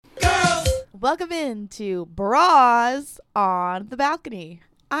welcome into Bras on the Balcony.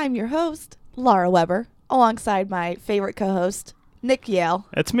 I'm your host, Laura Weber, alongside my favorite co-host, Nick Yale.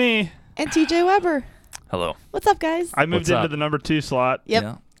 It's me. And TJ Weber. Hello. What's up, guys? I moved into the number 2 slot. Yep.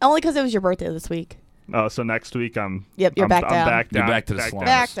 Yeah. Only because it was your birthday this week. Oh, so next week I'm. Yep, you're back down. I'm back down. You're back to the slums.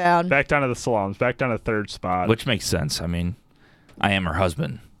 Back down. Back down to the slums. Back down to third spot. Which makes sense. I mean, I am her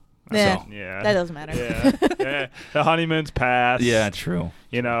husband. Yeah, So. Yeah. that doesn't matter. Yeah. The honeymoon's passed. Yeah, true.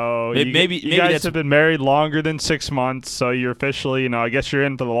 You know, Maybe you guys that's- have been married longer than 6 months, so you're officially, I guess you're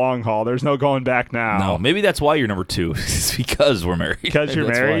in for the long haul. There's no going back now. No, maybe that's why you're number 2. It's because we're married. Because you're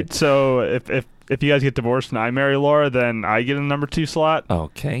That's married. why. So if you guys get divorced and I marry Laura, then I get in the number 2 slot.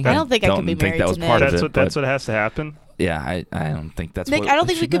 Okay. I don't think I could be think married that was to part Nick. of it. That's what has to happen. Yeah, I don't think that's Nick, what I don't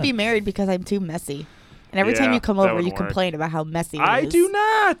think she we could be meant. married because I'm too messy. And every time Yeah, you come that over, you wouldn't work. complain about how messy it I is. do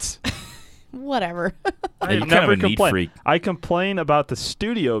not. Whatever. I you're kind of a neat complain. freak. I complain about the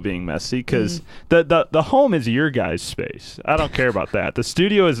studio being messy because the home is your guys' space. I don't care about that. The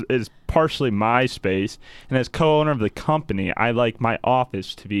studio is partially my space, and as co-owner of the company, I like my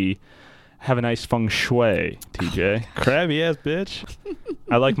office to have a nice feng shui. TJ, crabby ass bitch.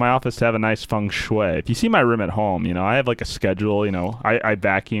 I like my office to have a nice feng shui. If you see my room at home, I have like a schedule. I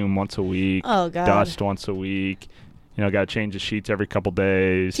vacuum once a week, Oh, God. dust once a week. Got to change the sheets every couple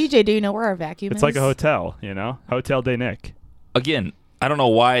days. TJ, do you know where our vacuum is? It's like a hotel, Hotel de Nick. Again, I don't know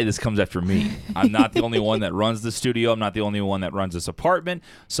why this comes after me. I'm not the only one that runs the studio. I'm not the only one that runs this apartment.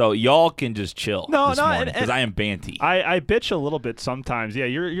 So y'all can just chill this morning because I am Banty. I bitch a little bit sometimes. Yeah,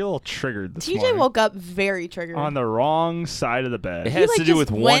 you're a little triggered this TJ morning. woke up very triggered. On the wrong side of the bed. It has like, to do just with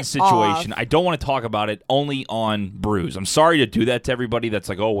one went situation. off. I don't want to talk about it only on Brews. I'm sorry to do that to everybody that's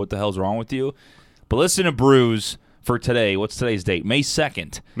like, oh, what the hell's wrong with you? But listen to Brews for today. What's today's date? May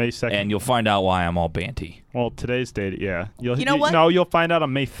 2nd. May 2nd. And you'll find out why I'm all Banty. Well, today's date, yeah. You know what? No, you'll find out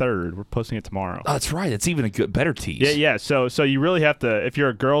on May 3rd. We're posting it tomorrow. Oh, that's right. That's even a better tease. Yeah. So you really have to, if you're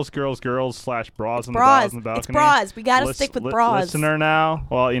a girls / bras on bras. the balcony. It's bras. We gotta stick with bras. Listener now.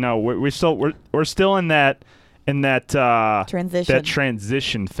 Well, we're still in that Transition. that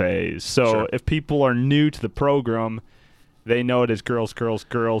transition phase. So Sure. if people are new to the program, they know it is girls,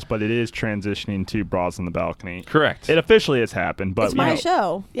 but it is transitioning to Bras on the Balcony. Correct. It officially has happened, but It's my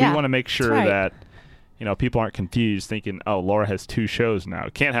show. Yeah. we want to make sure right. that people aren't confused thinking, oh, Laura has 2 shows now.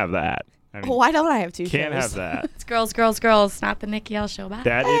 Can't have that. I mean, Why don't I have 2 can't shows? have that. It's girls, not the Nick Yale show. Bye.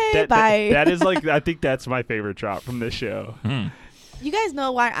 Bye. That is like, I think that's my favorite drop from this show. You guys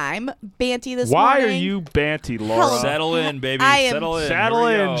know why I'm Banty this Why morning? are you Banty, Laura? Hell, Settle in, baby. I am- Settle in. Saddle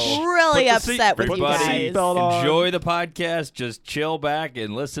Here we in. go. really Put the seat- upset with you Everybody, guys. seatbelt on. enjoy the podcast. Just chill back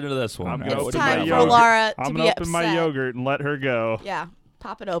and listen to this one. I'm Now, gonna It's what do open you time my got for yogurt. Laura to I'm be gonna open my upset. yogurt and let her go. Yeah.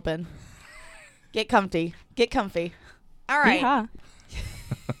 Pop it open. Get comfy. Get comfy. All right. Yeehaw.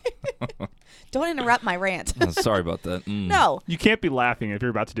 Don't interrupt my rant. Oh, sorry about that. No. You can't be laughing if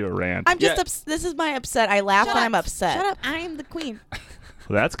you're about to do a rant. I'm just Yeah. this is my upset. I laugh when I'm upset. Shut up. I am the queen.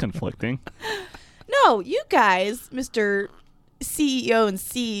 Well, that's conflicting. No, you guys, Mr. CEO and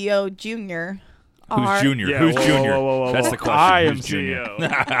CEO Junior, are Who's Junior? Yeah, Who's whoa, Junior? whoa, whoa, whoa, That's whoa. the question. I am Who's Junior?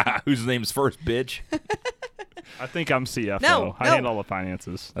 CEO. Whose name's first, bitch? I think I'm CFO. No, I no. handle all the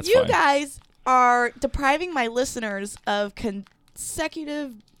finances. That's you fine. guys are depriving my listeners of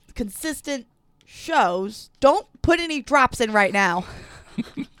consecutive, consistent shows. Don't put any drops in right now.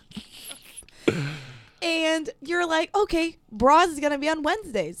 And you're like, okay, Bras is going to be on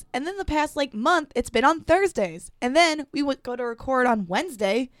Wednesdays. And then the past month, it's been on Thursdays. And then we would go to record on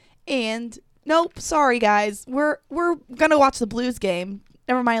Wednesday. And nope, sorry guys. We're going to watch the Blues game.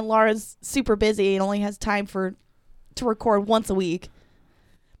 Never mind, Laura's super busy and only has time to record once a week.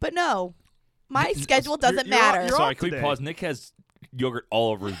 But no, my schedule doesn't you're matter. you're Sorry, off can we today. pause? Nick has yogurt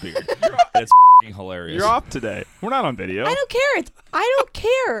all over his beard. That's hilarious. You're off today. We're not on video. I don't care. I don't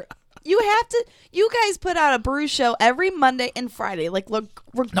care. You guys put out a brew show every Monday and Friday. Look, No,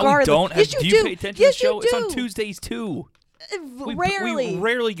 regardless. we don't. Yes, do you you do. pay attention Yes, to the show? you It's do. on Tuesdays, too. Rarely. We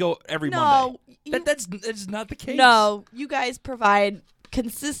rarely go every No, Monday. you- That's not the case. No, you guys provide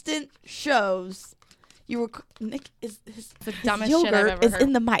consistent shows. Nick is his The dumbest his shit I've yogurt ever is heard.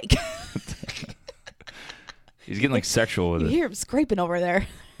 in the mic. He's getting sexual with You it. hear him scraping over there.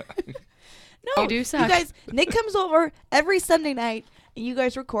 No, You do suck. guys. Nick comes over every Sunday night, and you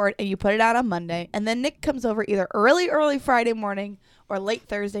guys record, and you put it out on Monday, and then Nick comes over either early Friday morning or late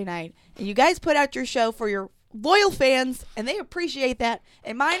Thursday night, and you guys put out your show for your loyal fans, and they appreciate that.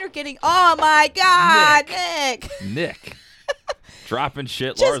 And mine are getting, oh my God, Nick! Nick. Dropping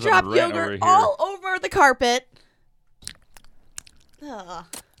shit. Just Laura's drop on rant over yogurt here. all over the carpet. Ugh.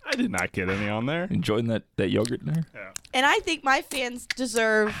 I did not get any on there. Enjoying that yogurt in there? And I think my fans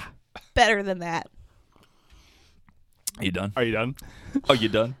deserve better than that. Are you done? Are you done? Are you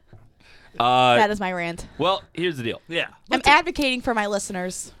done? That is my rant. Well, here's the deal. Yeah. I'm advocating for my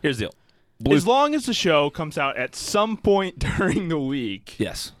listeners. Here's the deal. As long as the show comes out at some point during the week.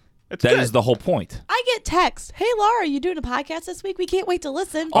 Yes. That's That good. is the whole point. I get texts. Hey, Laura, you doing a podcast this week? We can't wait to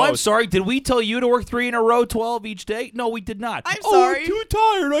listen. Oh, I'm sorry. Did we tell you to work 3 in a row, 12 each day? No, we did not. I'm Oh, sorry. I'm too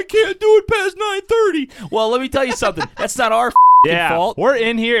tired. I can't do it past 9:30. Well, let me tell you something. That's not our fault. We're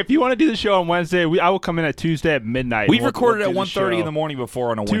in here. If you want to do the show on Wednesday, I will come in at Tuesday at midnight. We've We'll recorded do at the 1:30 in show. the morning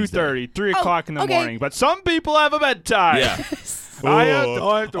before on a Wednesday. 2:30, 3 o'clock in the okay. morning. But some people have a bedtime. Yeah. I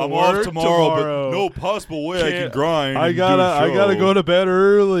have to I'm work off tomorrow, but no possible way I can Can't- grind. I and do a gotta show. go to bed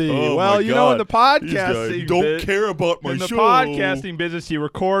early. Oh well, my you know, in the God. These guys podcasting, don't care about my in the show. podcasting business, you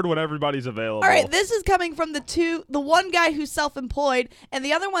record when everybody's available. All right, this is coming from the one guy who's self-employed and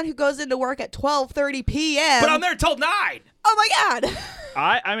the other one who goes into work at 12:30 p.m. But I'm there till 9. Oh my God.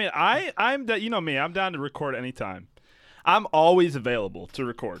 I'm you know me. I'm down to record anytime. I'm always available to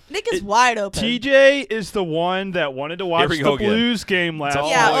record. Nick is wide open. TJ is the one that wanted to watch we the go again. Blues game last all night.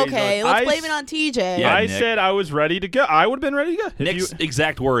 Yeah, always okay. like- Let's I blame it on TJ. Yeah. I Nick. said I was ready to go. I would have been ready to go. If Nick's you-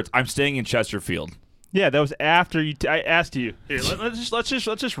 exact words, I'm staying in Chesterfield. yeah, that was after you. I asked you. Here, let's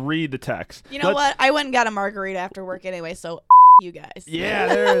just read the text. You know what? I went and got a margarita after work anyway, so you guys. Yeah,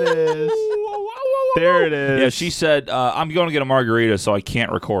 there it is. There it is. Yeah, she said, I'm going to get a margarita, so I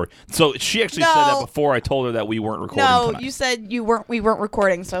can't record. So she actually said that No. before I told her that we weren't recording No, tonight. you said we weren't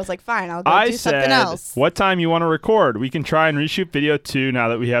recording, so I was like, fine, I'll go I do something said, else. what time you want to record? We can try and reshoot video too now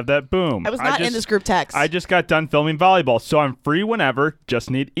that we have that boom. I was not in this group text. I just got done filming volleyball, so I'm free whenever. Just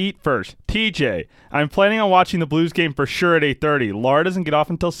need to eat first. TJ, I'm planning on watching the Blues game for sure at 8:30. Laura doesn't get off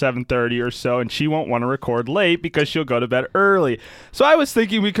until 7:30 or so, and she won't want to record late because she'll go to bed early. So I was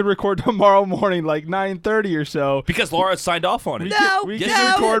thinking we could record tomorrow morning, like 9:30 or so. because Laura signed off on it. We No,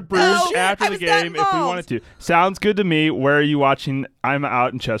 can record Bruce no, after I the was not game if we involved. wanted to. Sounds good to me. Where are you watching? I'm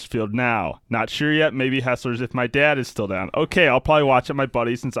out in Chesterfield now. Not sure yet. Maybe Hessler's if my dad is still down. Okay, I'll probably watch at my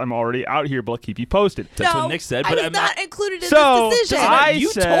buddy since I'm already out here, but I'll keep you posted. That's no, what Nick said. I But was I'm not included in So this decision. I- I You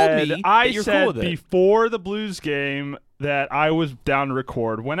told said, me I that you're said cool with it. before the Blues game that I was down to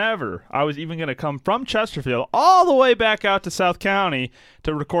record whenever. I was even going to come from Chesterfield all the way back out to South County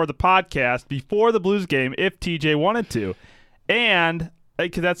to record the podcast before the Blues game if TJ wanted to. And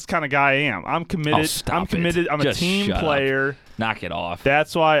because that's the kind of guy I am. I'm committed. stop I'm it. committed. I'm Just a team shut up. player. Knock it off.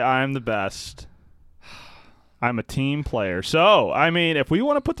 That's why I'm the best. I'm a team player. So, I mean, if we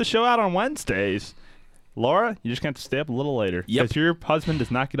want to put the show out on Wednesdays, Laura, you're just going to have to stay up a little later. Yep. Because your husband does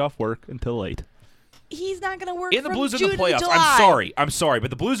not get off work until late. He's not going to work In the from Blues are June in the to playoffs. July. I'm sorry,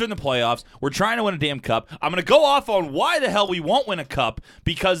 but the Blues are in the playoffs. We're trying to win a damn cup. I'm going to go off on why the hell we won't win a cup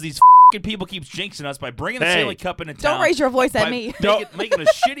because these fucking people keep jinxing us by bringing the Hey. Stanley Cup into town. Don't raise your voice at by me. Making a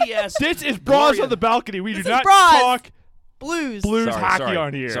shitty ass. This is Bras Gloria- on the balcony. We This do is not Bras. talk Blues. Blues Sorry, hockey sorry,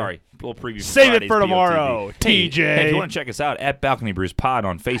 on here. Sorry. A little preview. Save it Friday's for BOTV. tomorrow, Hey, TJ. hey, if you want to check us out at Balcony Brews Pod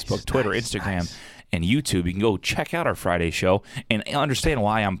on Facebook, Twitter, Instagram, and YouTube, you can go check out our Friday show and understand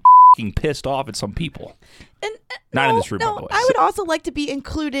why I'm fucking pissed off at some people. And, Not in no, this room, by no, the way. I would also like to be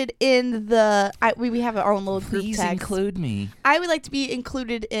included in the. We have our own little group text. me. I would like to be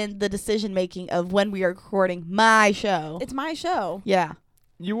included in the decision making of when we are recording my show. It's my show. Yeah.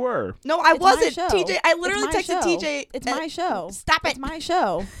 You were. No, I It's my wasn't. show. TJ, I literally It's my texted show. TJ. It's my show. Stop it. It's my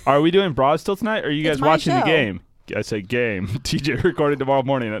show. Are we doing Bras still tonight? Or are you guys It's my watching the show. game? I said game. TJ recording tomorrow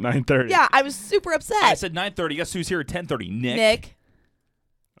morning at 9:30. Yeah, I was super upset. I said 9:30. Guess who's here at 10:30? Nick.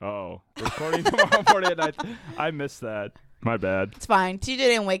 Oh, recording tomorrow morning at 9. I missed that. My bad. It's fine. TJ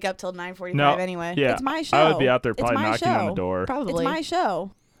didn't wake up till 9:45 No. anyway. Yeah. It's my show. I would be out there It's probably my knocking on the show. door. Probably. It's my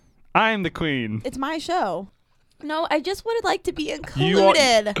show. I'm the queen. It's my show. No, I just would like to be You all-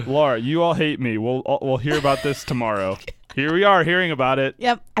 included. Laura, you all hate me. We'll hear about this tomorrow. Here we are hearing about it.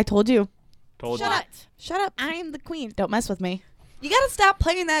 Yep, I told you. Told Shut you. up. Shut up. I'm the queen. Don't mess with me. You gotta stop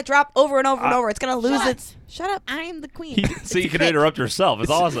playing that drop over and over and over. It's gonna lose Shut. its. Shut up. I'm the queen. So you can interrupt yourself.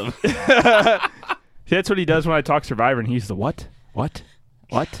 It's awesome. See, that's what he does when I talk Survivor, and he's the what? What?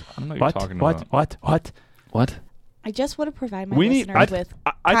 What? I don't know what What? you're talking What? about. What? What? What? I just want to provide my We need- listeners I- with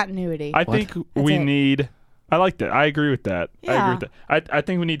I- continuity. I think That's we it. need. I like that. I agree with that. I agree Yeah. with that. I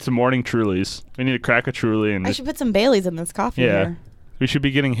think we need some morning Trulies. We need to crack a Truly, and I should put some Baileys in this coffee Yeah. here. we should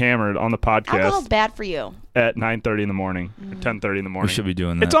be getting hammered on the podcast Alcohol's bad for you. at 9:30 in the morning, or 10:30 in the We morning. should be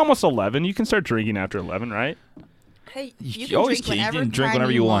doing that. It's almost 11. You can start drinking after 11, right? Hey, You you always can can. You drink can whatever drink time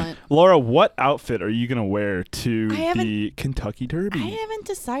whenever you want. Laura, what outfit are you gonna wear to I haven't- the Kentucky Derby? I haven't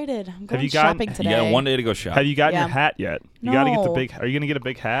decided. I'm going you gotten- shopping you today. You got one day to go shop. Have you gotten Yeah. your hat yet? You gotta get the No. big. Are you gonna get a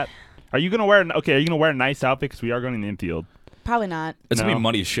big hat? Are you gonna wear? Okay, are you gonna wear a nice outfit? Because we are going in the infield. Probably not. It's No. gonna be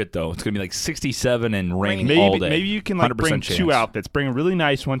muddy as shit though. It's gonna be like 67 and raining all day. Maybe you can like 100% bring chance. 2 outfits. Bring a really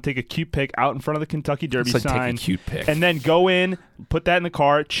nice one. Take a cute pic out in front of the Kentucky Derby It's like sign. take a cute pic. And then go in, put that in the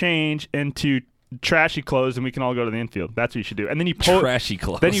car, change into trashy clothes, and we can all go to the infield. That's what you should do. And then you Trashy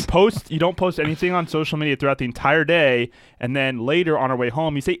clothes. Then you post. You don't post anything on social media throughout the entire day. And then later on our way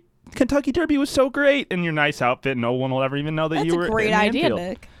home, you say, Kentucky Derby was so great in your nice outfit. No one will ever even know that That's you were a great in the idea, infield.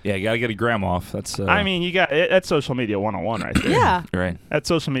 Nick. Yeah, you gotta get a gram off. That's. I mean, you got that's social media 101 right there. Yeah. right. That's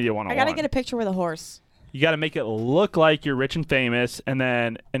social media 101. I gotta get a picture with a horse. You got to make it look like you're rich and famous, and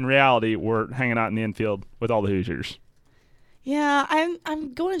then in reality, we're hanging out in the infield with all the Hoosiers. Yeah,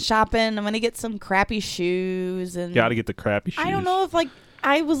 I'm going shopping. I'm gonna get some crappy shoes and. Got to get the crappy shoes. I don't know if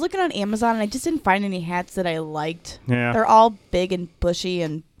I was looking on Amazon and I just didn't find any hats that I liked. Yeah. They're all big and bushy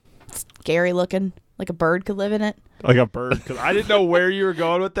and scary looking, like a bird could live in it. Like a bird. Because I didn't know where you were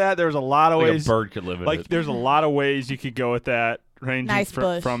going with that. There was a lot of Like ways. a bird could live in Like it. there's a lot of ways you could go with that, ranging Nice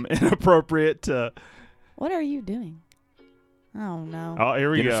bush. from inappropriate to. What are you doing? Oh no. Oh, here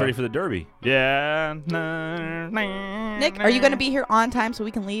we Get go. us ready for the Derby. Yeah. Nick, are you gonna be here on time so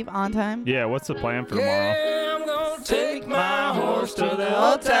we can leave on time? Yeah. What's the plan for tomorrow? I'm gonna take my horse to the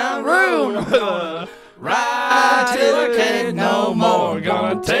Old Town Room. Ride till I can't no more.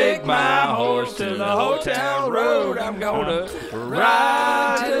 Gonna take my horse to the hotel road. I'm gonna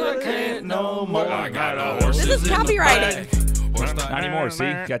ride till I can't no more. I got a horse. This is copyrighted. Not anymore.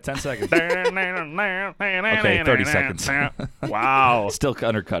 See, got 10 seconds. Okay, 30 seconds. Wow. Still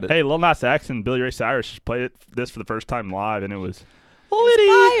undercut it. Hey, Lil Nas X and Billy Ray Cyrus just played this for the first time live, and it was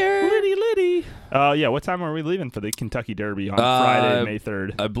Liddy. Yeah, what time are we leaving for the Kentucky Derby on Friday, May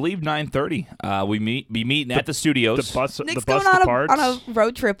 3rd? I believe 9:30. We be meeting at the studios. The bus Nick's the bus going departs. on a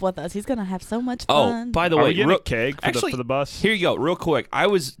road trip with us. He's gonna have so much Oh, fun. by the Are way, we getting a keg actually, for the bus? Here you go, real quick. I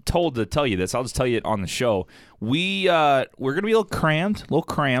was told to tell you this. I'll just tell you it on the show. We're gonna be a little crammed. Wow.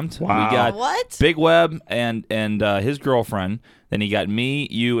 We got What? Big Web and his girlfriend. Then you got me,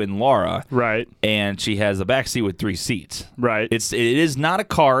 you, and Laura. Right, And she has a back seat with 3 seats. right. It is not a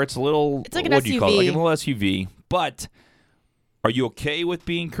car. It's a little. It's like an what do you call it? SUV. Like a little SUV. But are you okay with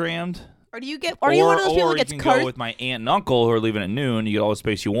being crammed? Or do you get? Are you one of those people or that gets you can car? go with my aunt and uncle who are leaving at noon. You get all the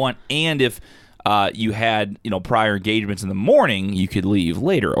space you want. And if you had prior engagements in the morning, you could leave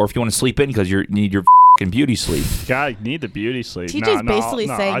later. Or if you want to sleep in because you need your beauty sleep. God, you need the beauty sleep. TJ's basically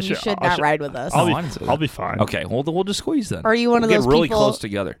no, saying I you should not ride with us. I'll, No, I didn't say I'll that. be fine. Okay, well we'll just squeeze then. Are you one of We'll those get really people? close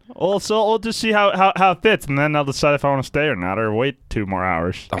together. Well, so we'll just see how it fits, and then I'll decide if I want to stay or not, or wait 2 more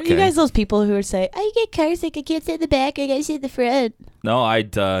hours. Are Okay. you guys those people who would say, "I get car sick. I can't sit in the back. I gotta sit in the front." No, I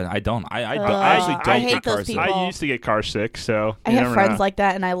don't. I don't. I actually don't I hate get car those sick. people. I used to get car sick, so I you have never friends know. like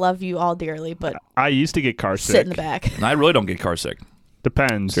that, and I love you all dearly, but I used to get car sick. sit in the back. I really don't get car sick.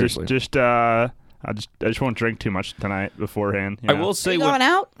 Depends. Seriously. I just won't drink too much tonight beforehand. I will say Are you what going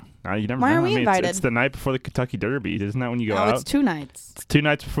out? You never Why know. are we I mean, invited? It's the night before the Kentucky Derby, isn't that when you go No, out? it's 2 nights. It's 2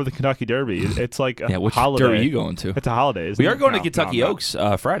 nights before the Kentucky Derby. It's like a yeah, which holiday. derby are you going to? It's a holiday. Isn't We are it? going to No, Kentucky no, no. Oaks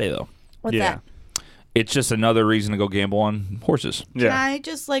Friday though. What's Yeah. that? It's just another reason to go gamble on horses. Can Yeah. I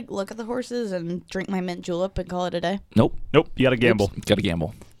just look at the horses and drink my mint julep and call it a day? Nope. Nope. You got to gamble. Got to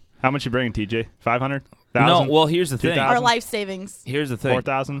gamble. How much you bringing, TJ? 500? No. Well, here's the thing. 2,000? Our life savings. Here's the thing.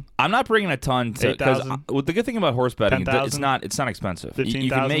 4,000? I'm not bringing a ton because 8,000? the good thing about horse betting, it's 10,000? not expensive. You can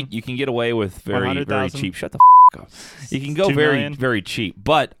 15,000? you can get away with very 100,000? cheap. Shut the up. You can go 2 very million? very cheap.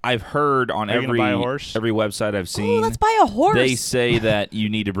 But I've heard on Are you gonna every buy a horse? every website I've Ooh, seen, let's buy a horse. they say that you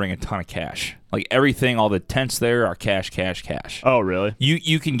need to bring a ton of cash. Like everything, all the tents there are cash. Oh, really?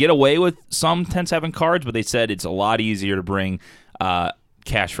 You can get away with some tents having cards, but they said it's a lot easier to bring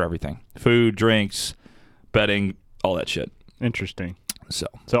cash for everything: food, drinks, betting, all that shit. Interesting. So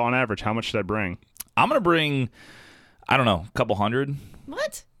So on average, how much should I bring? I'm gonna bring, I don't know, a couple hundred.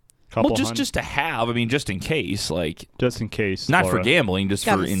 What? Couple Well, hundred? just to have. I mean, just in case, like Just in case. not for Laura. gambling, just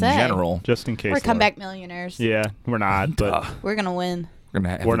Gotta for in say. general. Just in case. We're Laura. comeback millionaires. Yeah, we're not, but We're gonna win. We're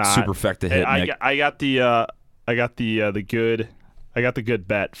gonna have we're a not. superfecta Hey, hit. I Nick. got the good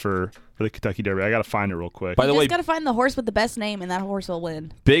bet for the Kentucky Derby. I got to find it real quick. By the You way, just gotta find the horse with the best name, and that horse will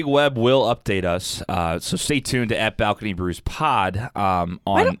win. Big Web will update us, so stay tuned to @BalconyBrews_pod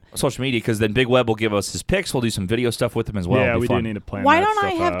on social media, because then Big Web will give us his picks. We'll do some video stuff with him as well. yeah, It'll be we fun. do need to plan. Why that don't I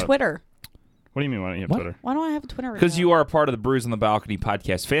stuff have out. Twitter? What do you mean? Why don't you have What? Twitter? Why don't I have a Twitter? Because account? you are a part of the Brews on the Balcony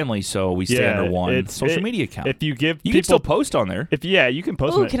podcast family, so we stay under one social media account. If you give You people, can still post on there. you can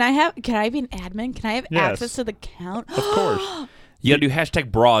post. Ooh, it. can I be an admin? Can I have Yes. access to the account? Of course, You gotta do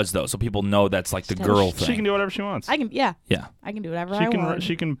hashtag bras though, so people know that's like the Hashtag- girl she thing. can do whatever she wants. I can. Yeah, Yeah. I can do whatever She I can want.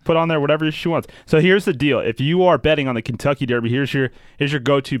 she can put on there whatever she wants. So here's the deal: if you are betting on the Kentucky Derby, here's your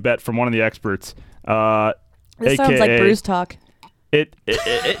go-to bet from one of the experts. This sounds like AKA Bruce talk.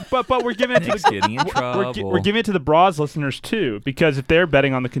 But we're giving it to Nick's the getting in trouble. we're giving it to the Bras listeners too, because if they're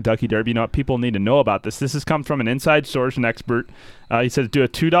betting on the Kentucky Derby, you know what people need to know about this. This has come from an inside source, an expert. He says do a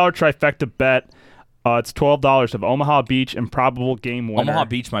 $2 trifecta bet. It's $12 of Omaha Beach and probable game winner. Omaha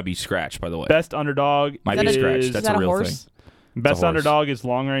Beach might be scratched, by the way. Best underdog Might be is scratched. That's that a a real horse? thing. best horse. underdog is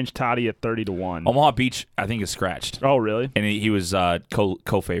Long Range Toddy at 30-1. Omaha Beach, I think, is scratched. Oh, really? And he was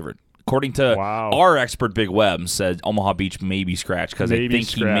co-favorite. According to Wow. our expert, Big Web, said Omaha Beach may be scratched because they Maybe think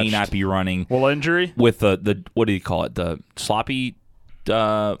he may scratched. not be running Well, injury? with the what do you call it? The sloppy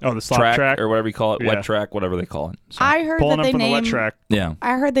the slop track? or whatever you call it, Yeah. wet track, whatever they call it. So, I heard Pulling that up they from the wet name. track. yeah.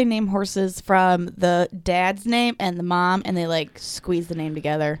 I heard they name horses from the dad's name and the mom, and they like squeeze the name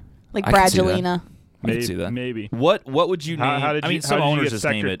together, like I can see that. Brangelina. I can see that. Maybe. What would you name? How did I you- mean, some how did you owners get just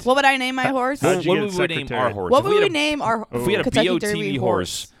name it. What would I name my horse? How'd you What get would we name secretary? our horse? What If would we we had a- name our If we had a Kentucky BOTB Derby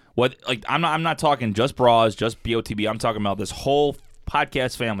horse, what like I'm not talking just Bras, just BOTB. I'm talking about this whole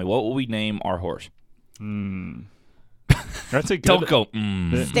podcast family. What would we name our horse? That's a good Don't go.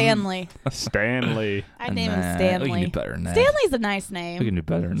 Stanley. Stanley. I'd name him Nah, Stanley. We can do better than that. Stanley's a nice We name. can do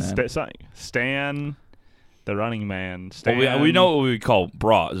better than that. Stan, the running man. Stan. Well, we know what we would call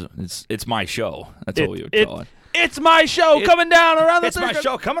Bras. It's my show. That's what we would call it. It's my show coming down around the It's my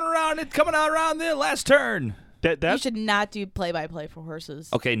show coming around. It's coming out around the last turn. You That's should not do play-by-play for horses.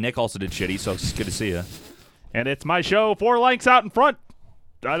 Okay, Nick also did shitty, so it's good to see you. and it's my show. 4 lengths out in front.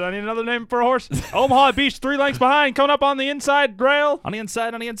 I don't need another name for a horse. Omaha Beach 3 lengths behind, coming up on the inside rail. On the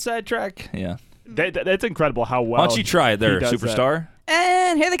inside track. Yeah. That's incredible how well. Why don't you try it there, he does superstar?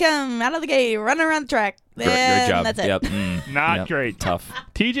 And here they come out of the gate, running around the track. Great And job. That's it. Yep. Not Yep. great. Tough.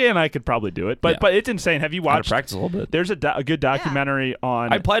 TJ and I could probably do it, but Yeah. but it's insane. Have you Gotta watched? practice a little bit. There's a good documentary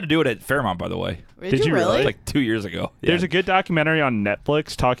on. I applied to do it at Fairmont, by the way. Did you really? Like 2 years ago. There's Yeah. a good documentary on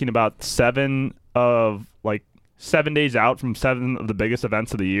Netflix talking about 7 days out from 7 of the biggest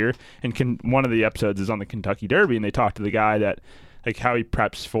events of the year, and one of the episodes is on the Kentucky Derby, and they talk to the guy that like how he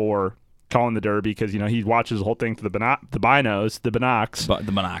preps for calling the Derby, because he watches the whole thing through the binos, the binocs, But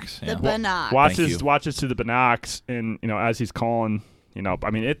the Monox. The Yeah. Binoc. watches through the binocs, and as he's calling, I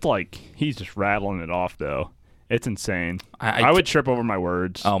mean, it's like he's just rattling it off though. It's insane. I would trip over my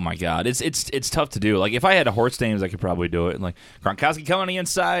words. Oh my God, it's tough to do. Like if I had a horse names, I could probably do it. Like Gronkowski coming on the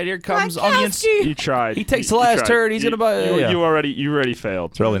inside. Here comes on the inside. Gronkowski. You tried. He takes You the last tried. turn. He's gonna buy. You, Yeah. you already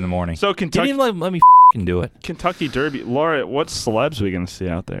failed. It's early in the morning. So Didn't Kentucky even let me f***ing do it. Kentucky Derby, Laura, what celebs are we gonna see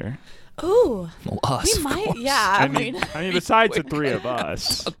out there? Ooh, Well, us, we of might. course. Yeah, I mean, besides the 3 of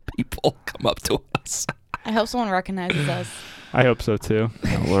us, People come up to us. I hope someone recognizes us. I hope so too.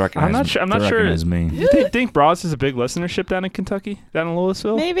 I'm not sure- I'm not sure- Recognize me. You think Bras is a big listenership down in Kentucky, down in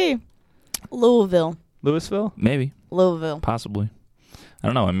Louisville? Maybe Louisville. Maybe, Louisville. possibly. I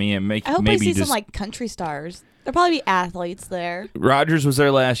don't know. I mean, I hope maybe I see just some like country stars. There'll probably be athletes there. Rogers was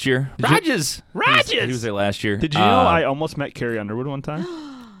there last year. Rogers! He was there last year. Did you know I almost met Carrie Underwood one time?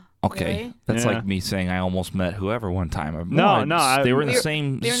 Okay, Really? that's Yeah. like me saying I almost met whoever one time. No, they were in We the were-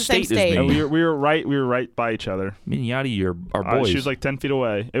 same they were in the same state state. as And me. we were right by each other. Me and Yachty are boys. She was like 10 feet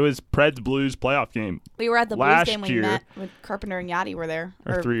away. It was Preds Blues playoff game, We were at the Last Blues game when year- we met with Carpenter and Yachty were there.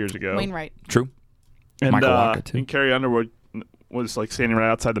 or 3 years ago. Wainwright. True. And, Michael Walker, too. and Carrie Underwood was like standing right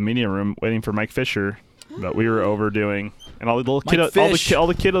outside the media room waiting for Mike Fisher, but we were over doing, and all the little Mike Fish. all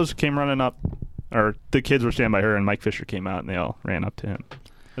the kiddos came running up, or the kids were standing by her, and Mike Fisher came out, and they all ran up to him.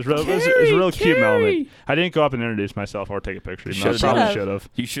 It was a real cute moment. I didn't go up and introduce myself or take a picture. No, I Should've. probably should have.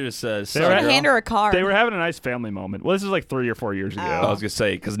 You should have said. They were- Should hand her a card. They were having a nice family moment. Well, this is like 3 or 4 years ago. I was gonna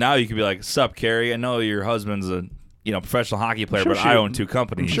say because now you could be like, "Sup, Carrie? I know your husband's a professional hockey player, sure but she I would- own 2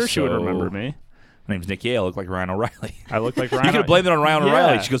 companies. I'm sure she would so- remember me. My name's Nick Yale. I look like Ryan O'Reilly. I look like Ryan. You could have blamed it on Ryan Yeah.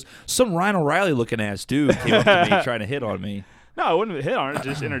 O'Reilly. She goes, "Some Ryan O'Reilly looking ass dude came up to me trying to hit on me." No, I wouldn't hit on it.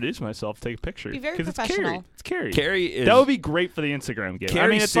 Just introduce myself, take a picture. Be very 'Cause it's professional. Carrie. It's Carrie. Carrie is. That would be great for the Instagram game. I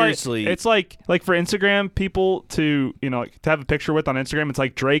Carrie, mean, it's seriously- like for Instagram people to to have a picture with on Instagram. It's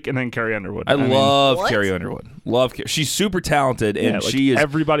like Drake and then Carrie Underwood. I mean, love What? Carrie Underwood. Love Carrie. She's super talented and yeah, like, she is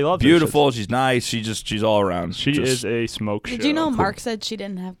everybody loves her. beautiful. She's nice. She's all around. She Just- is a smoke show. Did you know Mark said she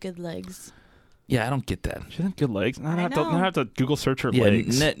didn't have good legs? Yeah, I don't get that. She has good legs. I I have know. to Google search her Yeah,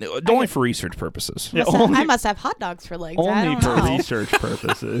 legs. only for research purposes. Yeah, I must have hot dogs for legs. I only don't for know. research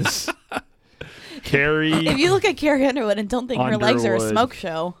purposes. Carrie If you look at Carrie Underwood and don't think her legs are a Underwood. smoke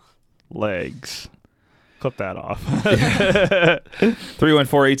show, legs. Clip that off.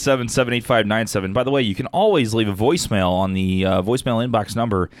 314-877-8597. By the way, you can always leave a voicemail on the voicemail inbox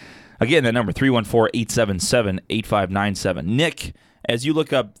number. Again, that number, 314-877-8597. Nick as you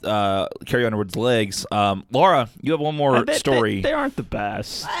look up Carrie Underwood's legs, Laura, you have one more story. They aren't the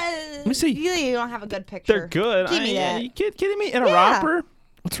best. Let me see. You don't have a good picture. They're good. Give me that. Are you kidding me? In a Yeah. romper?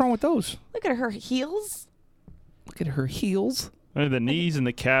 What's wrong with those? Look at her heels. Look at her heels. The knees and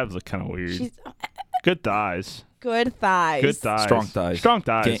the calves look kind of weird. She's Good thighs. good thighs. Good thighs. Strong thighs. Strong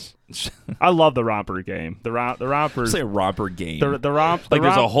thighs. I love the romper game. The romper. Say a romper game. The romp. like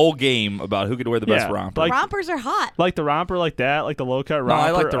there's a whole game about who could wear the best Yeah, romper. like- Rompers are hot. Like the romper like that, like the low cut No, romper.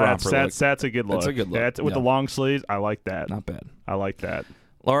 I like the romper That's a good look. That's a good look. That's with the Yeah. long sleeves. I like that. Not bad. I like that.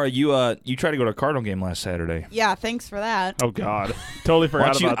 Laura, you tried to go to a Cardinal game last Saturday. Yeah, thanks for that. Oh God, totally Why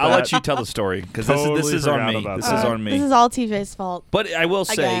forgot don't you, about I'll that. let you tell the story because Totally this is on forgot me. about This that. is on This me. is all TJ's fault. But I will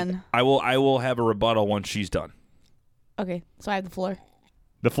say, Again. I will have a rebuttal once she's done. Okay, so I have the floor.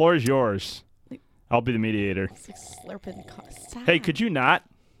 The floor is yours. I'll be the mediator. It's like slurping. Stop. Hey, could you not,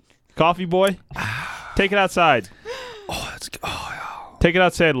 coffee boy? Take it outside. Oh, that's good. Oh, Take it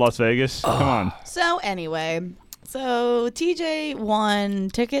outside, Las Vegas. Come on. So anyway, TJ won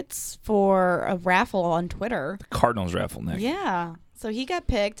tickets for a raffle on Twitter. Cardinals raffle next. Yeah. So he got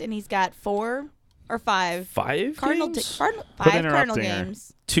picked, and he's got 4 or 5 Five Cardinal games? five Quit Cardinal interrupting her.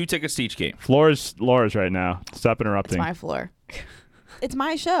 games. 2 tickets to each game. Floor's Laura's right now. Stop It's interrupting. my floor. It's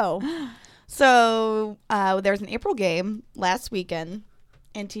my show. So there's an April game last weekend,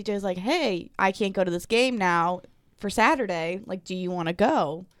 and TJ's like, "Hey, I can't go to this game now for Saturday. Like, do you want to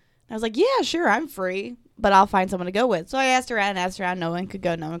go?" I was like, "Yeah, sure, I'm free, but I'll find someone to go with." So I asked around. No one could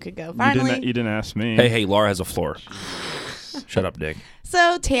go. Finally, You didn't ask me. Hey, Laura has a floor. Shut up, Dick.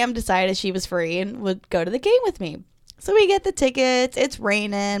 so Tam decided she was free and would go to the game with me. So we get the tickets. It's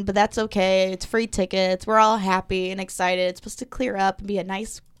raining, but that's okay. It's free tickets. We're all happy and excited. It's supposed to clear up and be a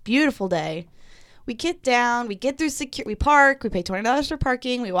nice, beautiful day. We get down. We get through we park. We pay $20 for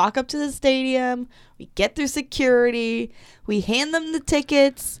parking. We walk up to the stadium. We get through security. We hand them the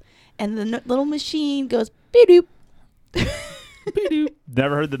tickets, and the little machine goes beep doop.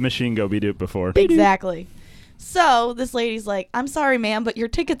 Never heard the machine go be-doop before. Exactly. So this lady's like, "I'm sorry, ma'am, but your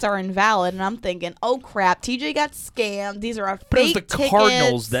tickets are invalid." And I'm thinking, "Oh crap, TJ got scammed. These are our But it was fake the tickets."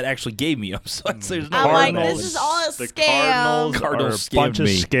 Cardinals that actually gave me them. So I'd say there's no I'm like, Cardinals. this is all a The scam. Cardinals are a bunch of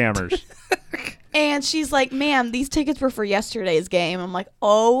scammed me. scammers. And she's like, "Ma'am, these tickets were for yesterday's game." I'm like,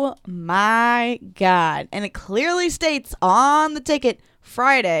 "Oh my God." And it clearly states on the ticket,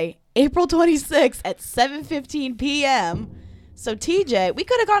 Friday, April 26th at 7:15 p.m. So TJ, we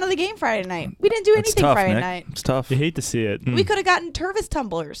could have gone to the game Friday night. We didn't do It's anything tough, Friday Nick. night. It's tough. You hate to see it. We could have gotten Tervis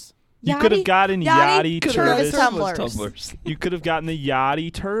tumblers. You could have gotten Yachty Tervis Tervis. tumblers. You could have gotten the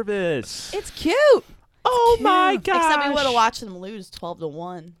Yachty Tervis. It's cute. Oh my Except we gosh. would have watched them lose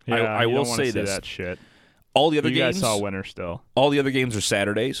 12-1. Yeah, I you will don't wanna say see this. that shit. All the other You games, guys saw a winner still. all the other games are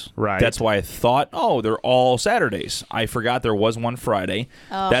Saturdays. Right. That's why I thought, oh, they're all Saturdays. I forgot there was one Friday.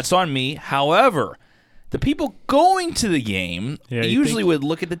 Oh. That's on me. However, the people going to the game Yeah, you usually think- would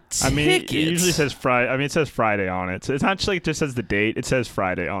look at the tickets. I mean, it usually says Friday. I mean, it says Friday on it. So it's not just like it just says the date. It says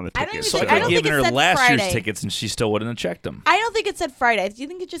Friday on the I don't ticket. even So I think- could I have don't think given it her said last year's Friday. tickets and she still wouldn't have checked them. I don't think it said Friday. Do you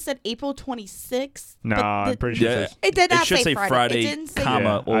think it just said April 26th? No, But I'm pretty sure Yeah. it says. It did not It should say Friday. Friday, It didn't say. comma.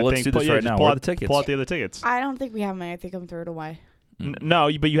 Yeah, Well, I let's think- do this yeah, right just now. pull Where out- are the tickets? Pull out the other tickets. I don't think we have them. I think I'm threw it away. No,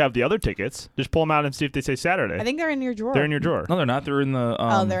 but you have the other tickets. Just pull them out and see if they say Saturday. I think they're in your drawer. They're in your drawer. No, they're not. They're in the.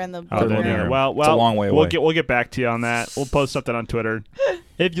 Oh, they're in the. Oh, They're they're there. there. Well, It's a long way away. We'll get back to you on that. We'll post something on Twitter.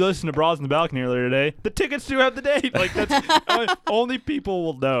 If you listen to Bras in the Balcony earlier today, the tickets do have the date. Like that's only people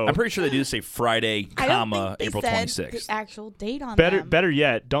will know. I'm pretty sure they do say Friday, I don't comma, think they April said 26th. the actual date on Better, them. better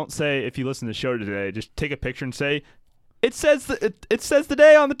yet, don't say if you listen to the show today. Just take a picture and say, "It says it says the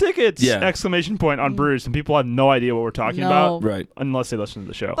day on the tickets!" Yeah. Exclamation point on Bruce, and people have no idea what we're talking about Right. unless they listen to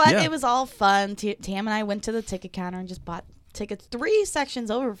the show. But Yeah. it was all fun. Tam and I went to the ticket counter and just bought tickets 3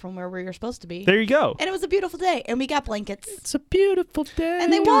 sections over from where we were supposed to be. There you go. And it was a beautiful day. And we got blankets. It's a beautiful day.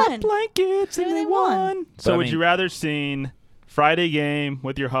 And they won. Blankets and they won. So But I would mean- you rather seen Friday game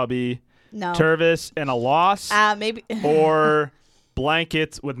with your hubby, No. Tervis and a loss, Maybe. or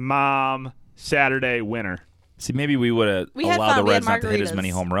blankets with mom Saturday winner? See, maybe we would have We had allowed fun. the We had Reds not to hit as margaritas. many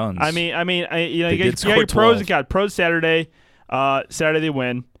home runs. I mean, you know, They you did got score your pros 12. and got pros Saturday, Saturday they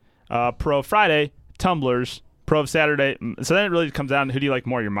win, pro Friday tumblers, pro Saturday. So then it really comes down to who do you like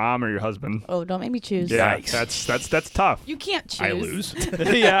more, your mom or your husband? Oh, don't make me choose. Yeah, Yikes. that's tough. You can't choose. I lose.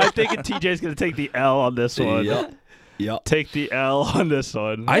 Yeah, I think TJ's gonna take the L on this one. Yep. Take the L on this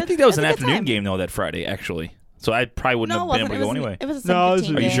one. I think that was an That's a good afternoon time. game though that Friday actually. So I probably wouldn't No, it have been wasn't. able to go anyway. It was a No, 7:15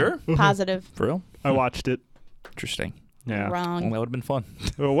 Are you game. sure? Positive. For real? I watched it. Interesting. Yeah. Well, Wrong. that would have been fun.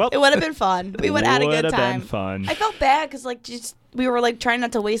 Well, It would have been fun. We would have had a good would've time. been fun. I felt bad because we were like trying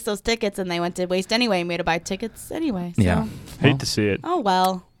not to waste those tickets, and they went to waste anyway. And we had to buy tickets anyway. So. Yeah. Hate to see it. Oh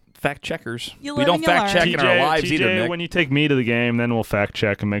well. Fact checkers. You We live don't and you fact check learn. in our lives TJ, either, Nick. when you take me to the game, then we'll fact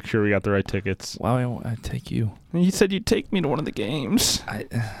check and make sure we got the right tickets. Wow, I take you. You said you'd take me to one of the games. I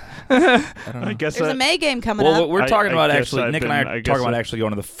don't know. I guess There's a May game coming Well, up. we're talking I about guess actually. I've Nick and been- I I are guess talking about I- actually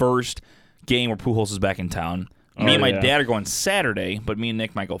going to the first game where Pujols is back in town. Oh, Me and my yeah. dad are going Saturday, but me and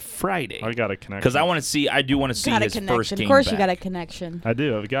Nick might go Friday. I got a connection. Because I do want to see got a his connection. first game Of course, back. you got a connection. I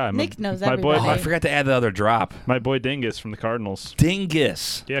do have a guy. Nick knows my boy, everybody. Oh, I forgot to add the other drop. my boy Dingus from the Cardinals.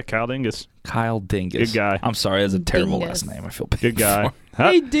 Dingus. Yeah, Kyle Dingus. Kyle Dingus. Good guy. I'm sorry, that's a terrible Dingus. last name. I feel bad. Good guy. for-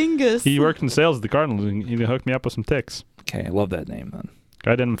 Huh? Hey, dingus. He worked in sales at the Cardinals. And he hooked me up with some ticks. Okay, I love that name then.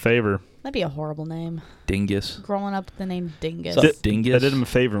 I did him a favor. That'd be a horrible name. Dingus. Growing up with the name Dingus. What's up, Dingus? I did him a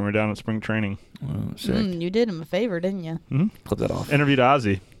favor when we were down at spring training. Oh, sick. You did him a favor, didn't you? Clip that off. Interviewed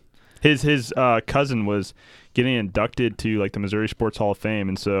Ozzy. His cousin was getting inducted to like the Missouri Sports Hall of Fame,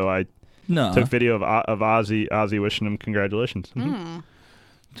 and so I No. took video of Ozzy wishing him congratulations. And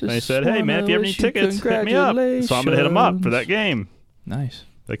he said, "Hey man, if you have any tickets, hit me up." So I'm gonna hit him up for that game. Nice.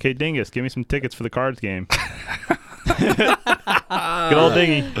 Like, hey Dingus, give me some tickets for the Cards game. Good old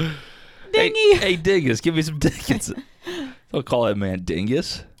Dingy. Dingy. Hey, Dingus, give me some tickets. Don't call that man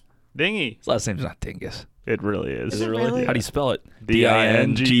Dingus. Dingy. His last name's not Dingus. It really is. Is it really? How do you spell it?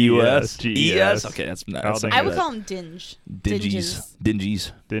 Dingus. E-S? Okay, that's Dingus. I would call him Dinge. Dingies.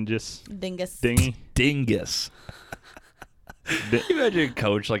 Dinges. Dingus. Dingus. Dingy. Dingus. Can you imagine a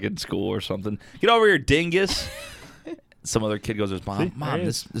coach like in school or something? Get over here, Dingus. Some other kid goes to his mom. See, Mom, there he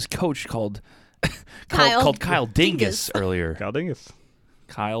this coach called Kyle Kyle Dingus Dingus. earlier. Kyle Dingus.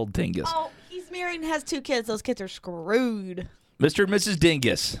 Kyle Dingus. Oh, he's married and has 2 kids. Those kids are screwed. Mr. and Mrs.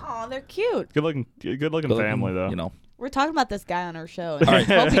 Dingus. Oh, they're cute. Good looking family though. You know. We're talking about this guy on our show. All right.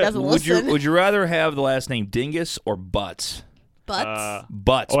 Hope he doesn't Would listen. you rather have the last name Dingus or Butts? Butts.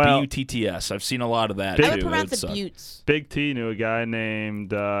 Butts. Well- B-U-T-T-S. I've seen a lot of that Big- I too. would pronounce It's, it Buttes. Big T knew a guy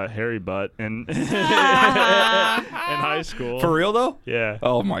named Harry Butt in high school. For real though? Yeah,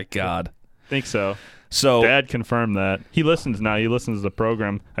 Oh my God. think so. So Dad confirmed that. He listens now. He listens to the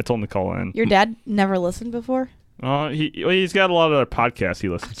program. I told him to call in. Your dad never listened before? He's got a lot of other podcasts he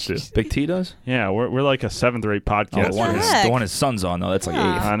listens to. Big T does? Yeah, we're like a 7th or 8th Oh, podcast. the one, his, heck? the one his son's on though. That's like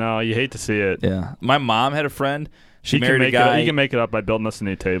Yeah. 8th. I know. You hate to see it. Yeah. My mom had a friend. She He can married a make guy. He can make it up by building us a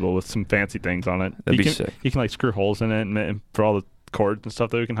new table with some fancy things on it. That'd he be can, sick. He can like screw holes in it and for all the cords and stuff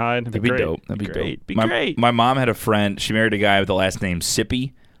that we can hide. That'd be great. dope. That'd be great. dope. Be my, great. My mom had a friend. She married a guy with the last name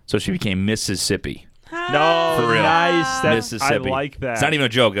Sippy, so she became Mississippi. No, For real. nice. That's, Mississippi. I like that. It's not even a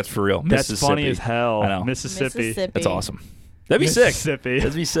joke. That's for real. That's Mississippi. funny as hell. I know. Mississippi. That's awesome. That'd be sick. Mississippi.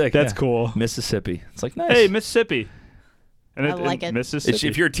 That'd be sick. That's yeah. cool. Mississippi. It's like nice. Hey, Mississippi. And I like it. Mississippi.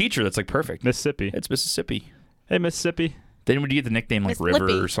 If you're a teacher, that's like perfect. Mississippi. It's Mississippi. Hey, Mississippi. Then would you get the nickname like Miss River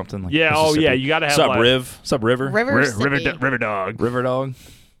Lippy. or something? Like Yeah. Oh, yeah. Mississippi? You gotta have Sup, like Riv? Sup, River? River River Dog. River Dog.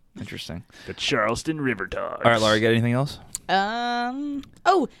 Interesting. The Charleston River Dogs. All right, Laura, got anything else?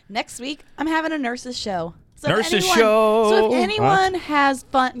 Oh, next week I'm having a nurses show. So if Nurses anyone- show. So if anyone has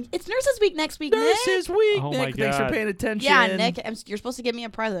fun, it's Nurses Week next week. Nurses Nick. Week. Oh Nick, my thanks for God. paying attention. Yeah, Nick, you're supposed to give me a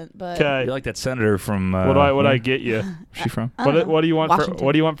present, but Okay. You're like that senator from. What do I get you? Where's she from? I don't know. What do you want Washington. for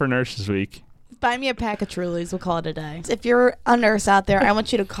What do you want for Nurses Week? buy me a pack of Trulies. We'll call it a day. If you're a nurse out there, I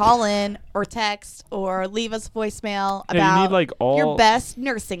want you to call in or text or leave us voicemail Yeah, you about need, like, all- your best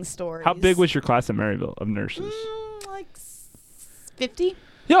nursing stories. How big was your class at Maryville of nurses? Like 50?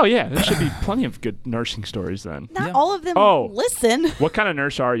 Oh yeah, there should be plenty of good nursing stories then. Not Yeah. all of them Oh. listen. What kind of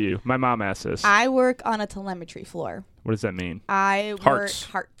nurse are you? My mom asked this. I work on a telemetry floor. What does that mean? I Hearts.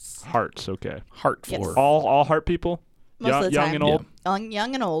 work hearts. Hearts. Okay. Heart Yes. floor. All heart people. Most of the young time. and old.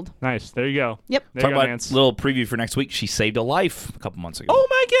 Young and old. Nice. There you go. Yep. There Talk you go, about Nance. little preview for next week. She saved a life a couple months ago. Oh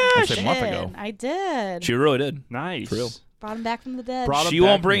my gosh. That's a month ago. I did. She really did. Nice. For real. Brought him back from the dead. Brought him She back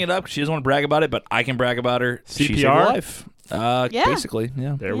won't from bring the- it up. She doesn't want to brag about it, but I can brag about her. She saved a CPR? life. Yeah. Basically,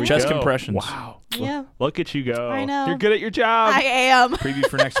 yeah. There we Chest go. compressions. Wow. Yeah. Look at you go. I know. You're good at your job. I am. Preview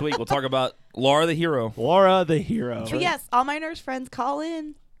for next week. We'll talk about Laura the hero. Laura the hero. But yes, all my nurse friends call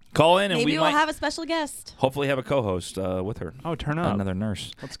in. Call in and Maybe we we'll might have a special guest. hopefully have a co-host with her. Oh, turn up. Another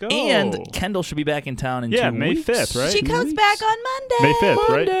nurse. Let's go. And Kendall should be back in town in 2 Yeah, May weeks. 5th, right? She comes back on Monday. May 5th,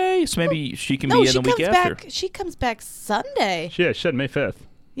 right? Monday. So maybe she can No, be in she the week comes after. back. She comes back Sunday. Yeah, she said May 5th.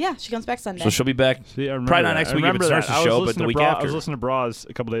 Yeah, she comes back Sunday. So she'll be back. See, I remember Probably not that. next I week if remember it starts that. the I was show, but listening the to week I after. was listening to Bras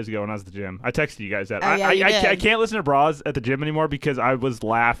a couple days ago when I was at the gym. I texted you guys that. Oh, yeah, you did. I can't listen to Bras at the gym anymore because I was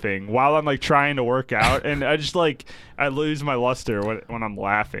laughing while I'm like trying to work out, and I just like I lose my luster when I'm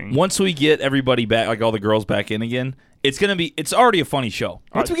laughing. Once we get everybody back, like all the girls back in again, it's already a funny show.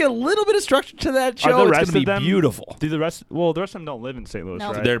 Once we get a little bit of structure to that Are show, the it's rest going to of be them beautiful. Do the rest? Well, the rest of them don't live in St. Louis,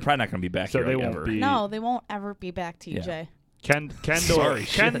 No. right? They're probably not going to be back so here they like, won't ever. be. No, they won't ever be back, TJ. Yeah. Kendall. Sorry,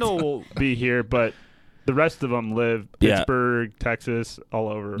 shit. Kendall will be here, but the rest of them live Yeah. Pittsburgh, Texas, all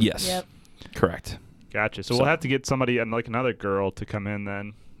over. Yes. Yep. Correct. Gotcha. So So- we'll have to get somebody and like another girl to come in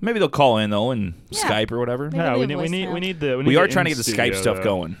then. Maybe they'll call in though and Yeah. Skype or whatever. Maybe Yeah, leave we a need voicemail. We are the trying to get the Skype in-studio, stuff though.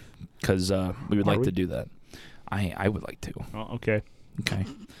 going because we would Are like we? to do that. I would like to. Oh, okay. Okay.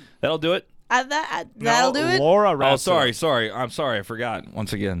 That'll do it. That'll do it. Laura, Oh, wrap sorry. I'm sorry. I forgot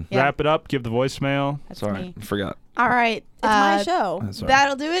once again. Yeah. Wrap it up. Give the voicemail. That's Sorry. me. I forgot. All right. It's my show. That's all right.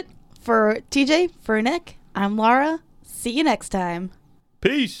 That'll do it for TJ, for Nick. I'm Laura. See you next time.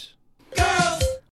 Peace. Girls,